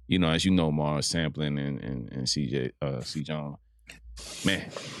as you know, Mars, sampling and CJ John, man,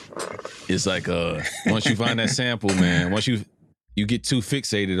 it's like once you find that sample, man, once you get too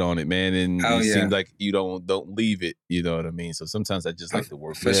fixated on it, man, and it seems like you don't leave it. You know what I mean? So sometimes I just like to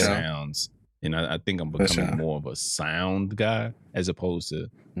work with sounds. And I think I'm becoming more of a sound guy as opposed to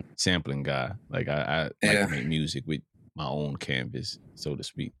sampling guy. Like I like to make music with my own canvas, so to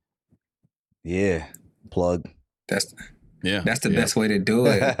speak. Yeah. Plug. That's the best way to do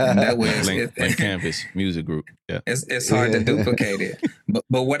it. And that way Link Canvas Music Group. Yeah. It's hard to duplicate it.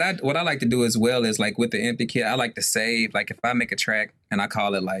 But what I like to do as well is, like, with the empty kit, I like to save, like, if I make a track and I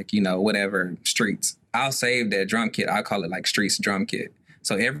call it like, whatever, Streets, I'll save that drum kit. I'll call it like Streets Drum Kit.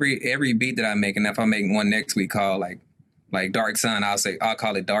 So every beat that I make, and if I make one next week called like Dark Sun, I'll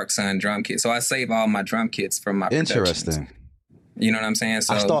call it Dark Sun Drum Kit. So I save all my drum kits from my productions. Interesting. You know what I'm saying?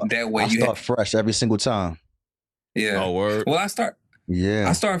 So that way I start fresh every single time. Yeah. Oh, word. Well, I start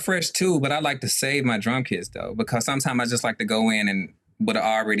fresh too, but I like to save my drum kits though, because sometimes I just like to go in and with an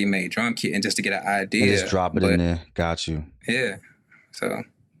already made drum kit and just to get an idea. And just drop it in there. Got you. Yeah. So.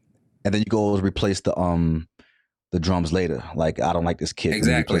 And then you go replace the drums later. Like, I don't like this kick.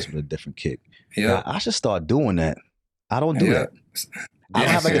 Exactly. Replace with a different kick. Yeah. I should start doing that. I don't do that. I don't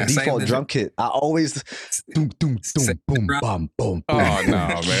have like a default drum kit. I always doom, doom, doom, boom, bum, boom, boom. Oh, no,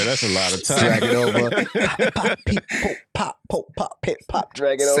 man. That's a lot of time. Drag it over. Pop, peep, pop, pop, pop, pit, pop,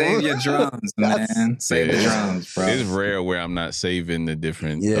 drag it over. Save your drums, man. Save the drums, bro. It's rare where I'm not saving the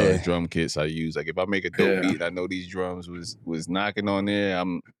different drum kits I use. Like, if I make a dope beat, I know these drums was knocking on there,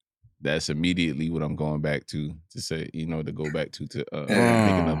 that's immediately what I'm going back to say, to go back to make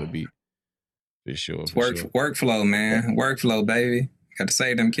another beat. For sure. Workflow, man. Workflow, baby. Got to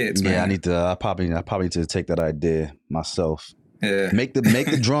save them kits, man. Yeah, I need to. I probably need to take that idea myself. Yeah. Make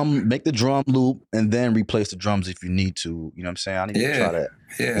the drum loop and then replace the drums if you need to. You know what I'm saying? I need to try that.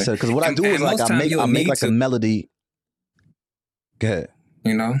 Yeah. Because what I do is, like, I make like a melody. Go ahead.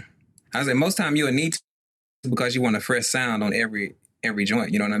 I say most time you'll need to, because you want a fresh sound on every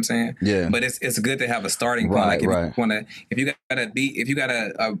joint, you know what I'm saying? Yeah. But it's good to have a starting point. Right, like if you got a beat, if you got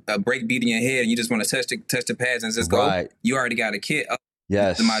a break beat in your head and you just want to touch the pads and just go, you already got a kit.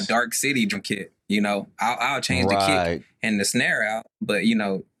 Yes. To my Dark City drum kit, I'll change the kick and the snare out, but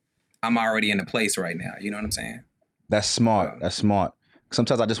I'm already in a place right now. You know what I'm saying? That's smart. That's smart.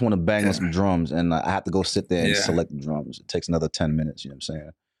 Sometimes I just want to bang on some drums and I have to go sit there and select the drums. It takes another 10 minutes. You know what I'm saying?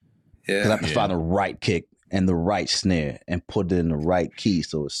 Yeah. Because I have to find the right kick and the right snare and put it in the right key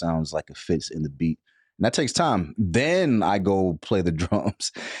so it sounds like it fits in the beat. And that takes time. Then I go play the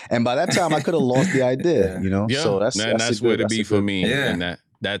drums. And by that time, I could have lost the idea, Yeah. So that's where to be for me. Yeah. And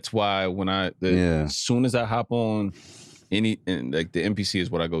that's why when as soon as I hop on like the MPC is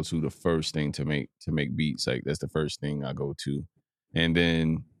what I go to the first thing to make beats. Like, that's the first thing I go to. And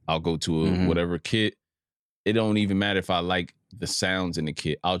then I'll go to whatever kit. It don't even matter if I like the sounds in the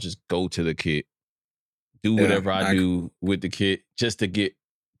kit. I'll just go to the kit, do whatever I do with the kit just to get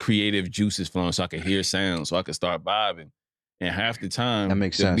creative juices flowing so I can hear sounds, so I can start vibing. And half the time, that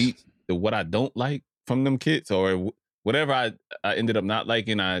makes sense. Beat, what I don't like from them kits or whatever I ended up not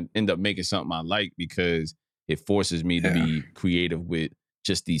liking, I end up making something I like because it forces me to be creative with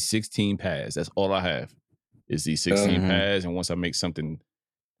just these 16 pads. That's all I have is these 16 pads. And once I make something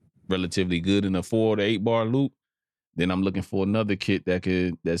relatively good in a 4 to 8 bar loop, Then I'm looking for another kit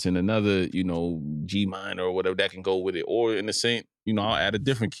that's in another, G minor or whatever that can go with it. Or in the same, I'll add a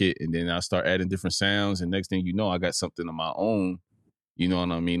different kit and then I'll start adding different sounds. And next thing you know, I got something of my own, you know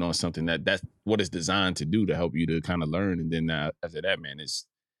what I mean, on something that's what it's designed to do to help you to kind of learn. And then after that, man, it's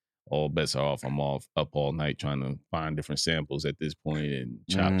all bets are off. I'm up all night trying to find different samples at this point and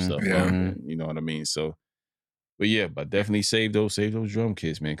chop stuff up. And, you know what I mean? So, but definitely save those drum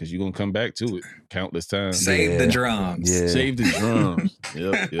kits, man, because you're gonna come back to it countless times. Save the drums. Yeah. Save the drums.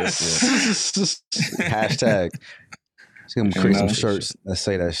 Yep. Hashtag. Just gonna create some shirts that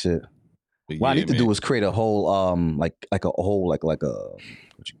say that shit. But What I need to do is create a whole like a whole like a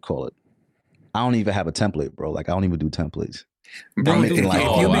what you call it. I don't even have a template, bro. Like I don't even do templates. Bro, I'm making like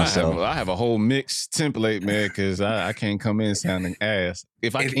all I myself. have a whole mix template, man, because I can't come in sounding ass.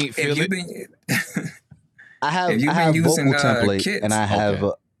 If I can't feel it. I have using, vocal template kits. and I have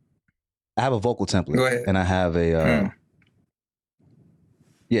a vocal template. Go ahead. And I have a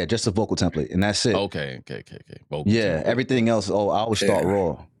just a vocal template and that's it. Okay. Vocal template. Everything else. I always start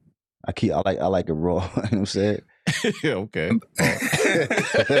raw. I like it raw. You know what I'm saying? Yeah, okay.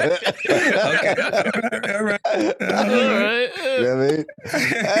 Okay. All right. You know what I mean?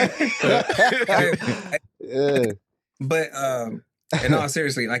 Yeah. But in all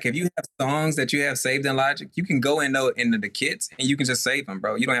seriously, like if you have songs that you have saved in Logic, you can go into the kits and you can just save them,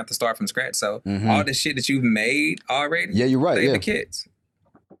 bro. You don't have to start from scratch. So all the shit that you've made already, you're right. Save the kits.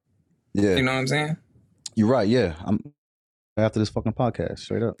 Yeah, you know what I'm saying? You're right. Yeah, I'm after this fucking podcast,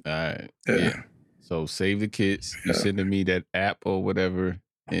 straight up. All right. Yeah. So save the kits. You send to me that app or whatever,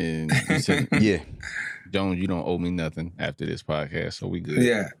 and you send, Jones, you don't owe me nothing after this podcast, so we good.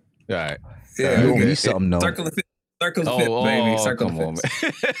 Yeah. All right. Yeah. You owe me something though. Circle of Fifth, baby. Circle of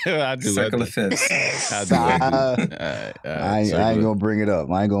Fifth. I do. Circle of Fifth. I ain't gonna bring it up.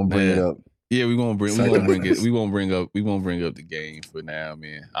 I ain't gonna bring it up. Yeah, we won't bring up the game for now,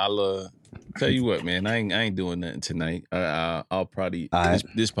 man. I'll tell you what, man. I ain't doing nothing tonight. I'll probably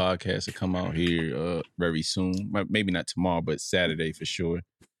this podcast will come out here very soon. Maybe not tomorrow, but Saturday for sure.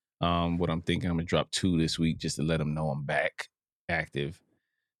 What I'm thinking, I'm gonna drop 2 this week just to let them know I'm back active,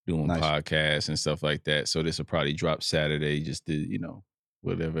 doing podcasts and stuff like that. So this will probably drop Saturday, just to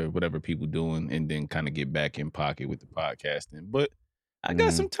whatever people doing, and then kind of get back in pocket with the podcasting. But I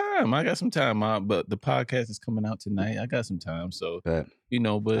got some time. But the podcast is coming out tonight. I got some time, so I'll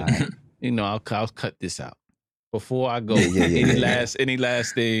cut this out before I go. Any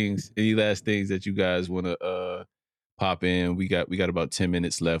last things that you guys want to pop in? We got about 10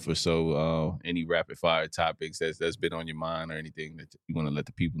 minutes left or so. Any rapid fire topics that's been on your mind or anything that you want to let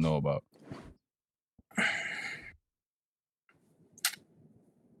the people know about?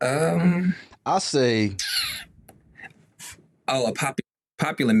 I'll say. Oh, a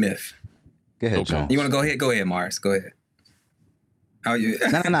popular myth. Go ahead, John. You want to go ahead? Go ahead, Mars. Go ahead. How you?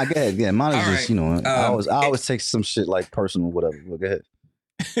 No. Go ahead. Yeah, mine is just right. I always take some shit like personal, whatever. But go ahead.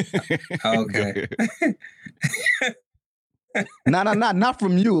 Okay. Not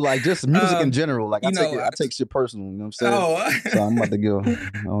from you. Like just music in general. Like I take shit personal. You know what I'm saying? So I'm about to go.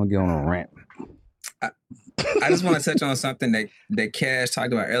 I'm gonna get on a rant. I just want to touch on something that Cash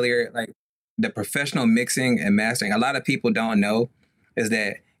talked about earlier, like the professional mixing and mastering. A lot of people don't know is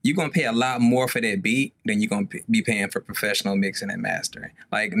that you're going to pay a lot more for that beat than you're going to be paying for professional mixing and mastering.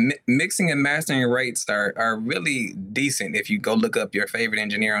 Like mixing and mastering rates are really decent if you go look up your favorite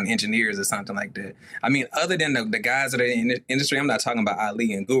engineer on Engineers or something like that. I mean, other than the guys that are in the industry, I'm not talking about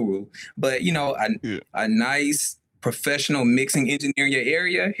Ali and Guru, but a nice professional mixing engineer in your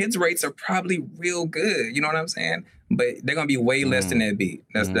area, his rates are probably real good. You know what I'm saying? But they're going to be way less than that beat.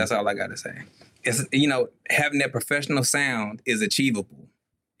 That's all I got to say. It's, having that professional sound is achievable,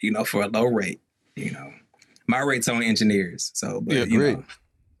 for a low rate. My rate's on Engineers. So, but, great.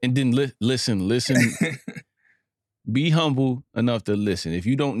 And then listen. Be humble enough to listen. If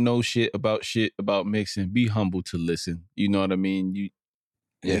you don't know shit about mixing, be humble to listen. You know what I mean?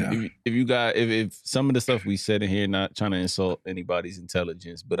 If some of the stuff we said in here, not trying to insult anybody's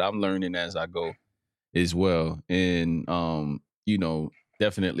intelligence, but I'm learning as I go as well. And,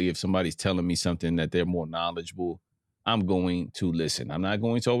 definitely if somebody's telling me something that they're more knowledgeable, I'm going to listen. I'm not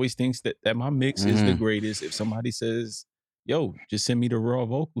going to always think that my mix is the greatest. If somebody says, yo, just send me the raw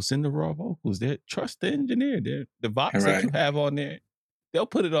vocals, send the raw vocals. Trust the engineer. The Vox that you have on there, they'll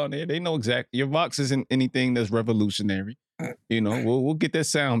put it on there. They know exactly. Your Vox isn't anything that's revolutionary. We'll get that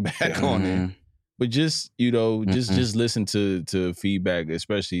sound back on there. But just listen to feedback,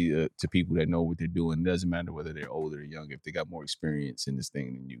 especially to people that know what they're doing. It doesn't matter whether they're older or younger. If they got more experience in this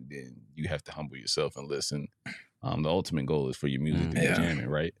thing than you, then you have to humble yourself and listen. The ultimate goal is for your music to be jamming,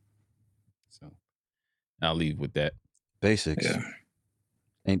 right? So I'll leave with that. Basics. Yeah.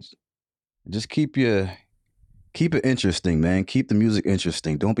 And just keep it interesting, man. Keep the music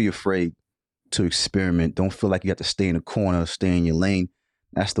interesting. Don't be afraid to experiment. Don't feel like you have to stay in the corner, stay in your lane.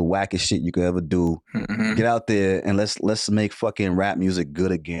 That's the wackest shit you could ever do. Mm-hmm. Get out there and let's make fucking rap music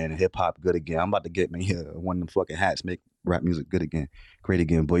good again, hip hop good again. I'm about to get me one of them fucking hats, make rap music good again, great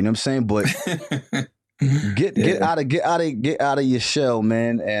again, boy. You know what I'm saying? But get out of your shell,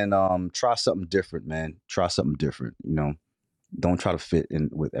 man, and try something different, man. Try something different. You know, don't try to fit in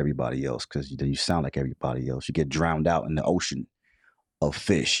with everybody else because you sound like everybody else. You get drowned out in the ocean of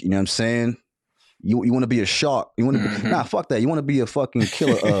fish. You know what I'm saying? You want to be a shark. You want to be nah, fuck that. You want to be a fucking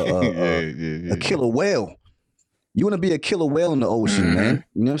killer, a killer whale. You want to be a killer whale in the ocean, man.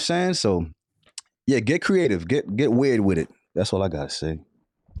 You know what I'm saying? So, yeah, get creative, get weird with it. That's all I gotta say.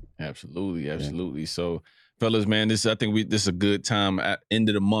 Absolutely. Yeah. So, fellas, man, I think this is a good time at end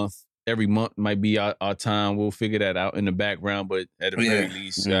of the month. Every month might be our time. We'll figure that out in the background, but at the very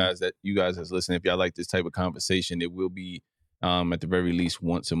least, guys, that you guys that's listening, if y'all like this type of conversation, it will be. At the very least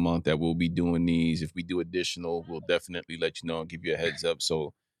once a month that we'll be doing these. If we do additional, we'll definitely let you know and give you a heads up.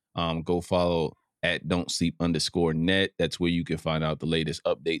 So go follow at don'tsleep_net. That's where you can find out the latest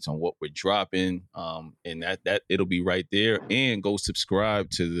updates on what we're dropping. And that it'll be right there. And go subscribe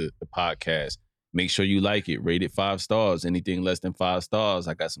to the podcast. Make sure you like it. Rate it 5 stars. Anything less than 5 stars,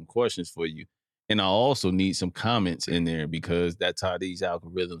 I got some questions for you. And I also need some comments in there because that's how these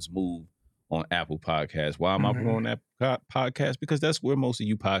algorithms move on Apple Podcasts. Why am I on Apple Podcasts? Because that's where most of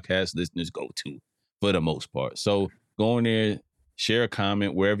you podcast listeners go to for the most part. So go in there, share a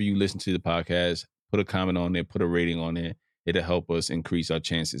comment wherever you listen to the podcast, put a comment on there, put a rating on there. It'll help us increase our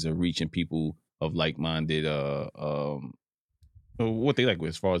chances of reaching people of like-minded, what they like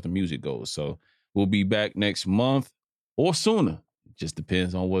as far as the music goes. So we'll be back next month or sooner. Just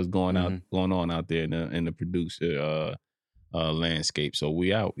depends on what's going on out there in the producer landscape. So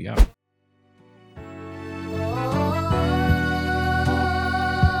we out.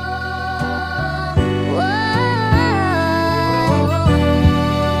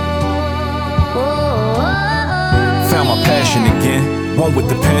 Found my passion again, one with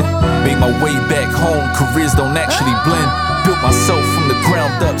the pen. Made my way back home, careers don't actually blend. Built myself from the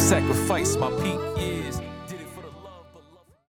ground up, sacrificed my peak.